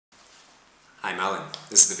Hi, Malen.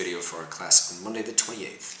 This is the video for our class on Monday the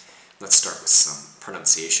 28th. Let's start with some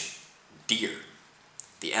pronunciation. Deer.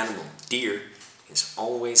 The animal deer is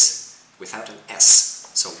always without an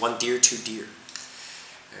S. So one deer, two deer.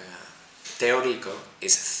 Teórico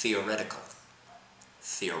is theoretical.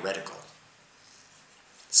 Theoretical.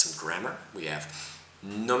 Some grammar. We have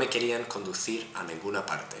no me querían conducir a ninguna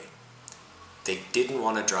parte. They didn't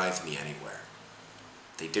want to drive me anywhere.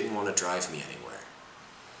 They didn't want to drive me anywhere.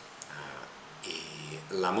 Y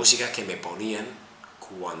la música que me ponían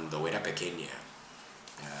cuando era pequeña.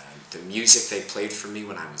 The music they played for me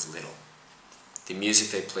when I was little. The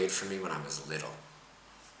music they played for me when I was little.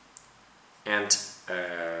 And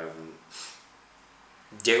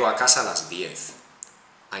llego a casa a las 10.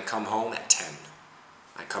 I come home at 10.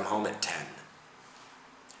 I come home at 10.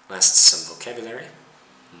 Last, some vocabulary.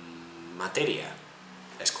 Materia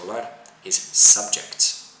escolar is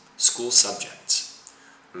subjects, school subjects.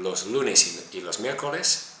 Los lunes y los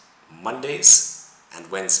miércoles, Mondays and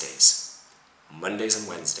Wednesdays. Mondays and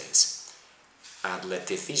Wednesdays.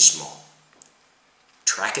 Atletismo,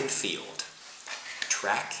 track and field.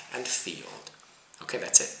 Track and field. Okay,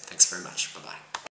 that's it. Thanks very much. Bye-bye.